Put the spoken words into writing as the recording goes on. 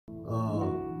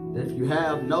If you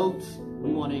have notes,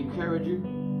 we want to encourage you,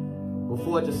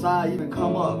 before Josiah even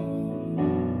come up,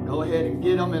 go ahead and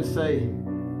get them and say,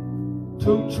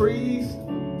 2 trees,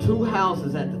 2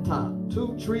 houses at the top.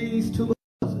 2 trees, 2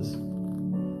 houses.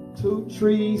 2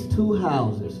 trees, 2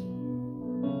 houses.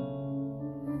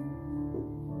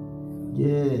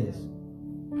 Yes.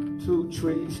 2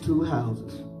 trees, 2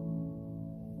 houses.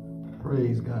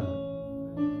 Praise God.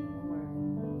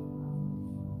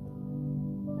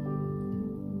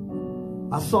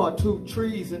 I saw 2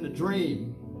 trees in a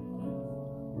dream.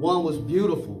 One was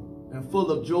beautiful and full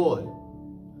of joy.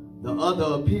 The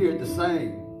other appeared the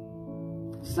same.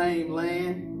 Same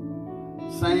land,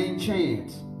 same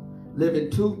chance, living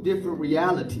 2 different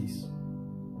realities,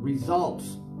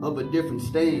 results of a different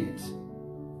stance.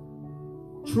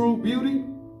 True beauty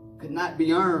could not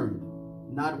be earned,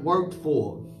 not worked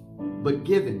for, but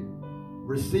given,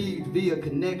 received via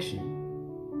connection.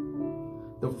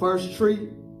 The first tree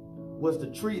was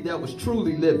the tree that was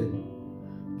truly living,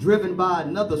 driven by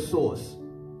another source,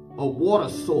 a water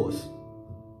source,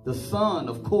 the sun,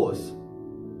 of course.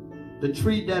 The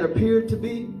tree that appeared to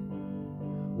be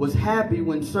was happy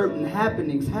when certain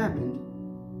happenings happened.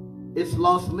 Its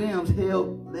lost limbs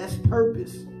held less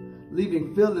purpose,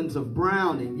 leaving feelings of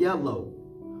brown and yellow,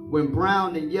 when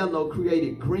brown and yellow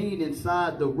created green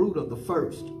inside the root of the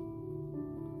first.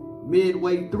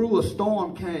 Midway through, a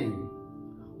storm came,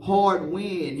 hard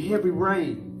wind, heavy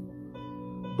rain.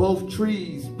 Both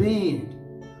trees bend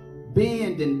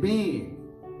and bend,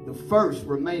 the first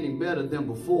remaining better than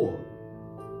before.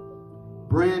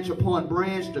 Branch upon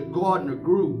branch, the gardener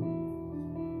grew,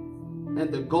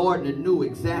 and the gardener knew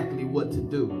exactly what to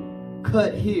do.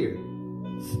 Cut here,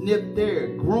 snip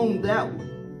there, groom that one.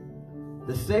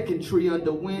 The second tree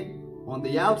underwent, on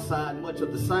the outside, much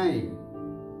of the same.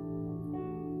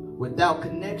 Without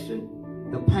connection,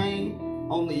 the pain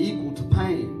only equal to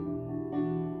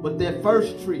pain. But that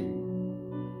first tree,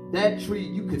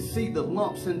 you could see the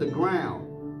lumps in the ground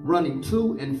running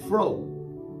to and fro,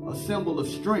 a symbol of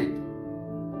strength.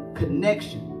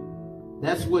 Connection,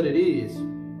 that's what it is.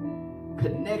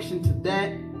 Connection to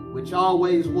that which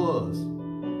always was.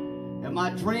 And my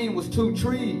dream was 2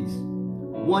 trees,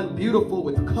 one beautiful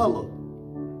with color,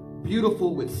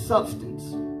 beautiful with substance.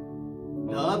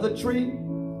 The other tree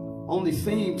only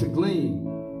seemed to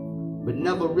gleam, but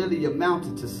never really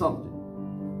amounted to something.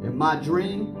 In my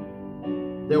dream,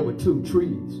 there were 2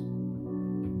 trees.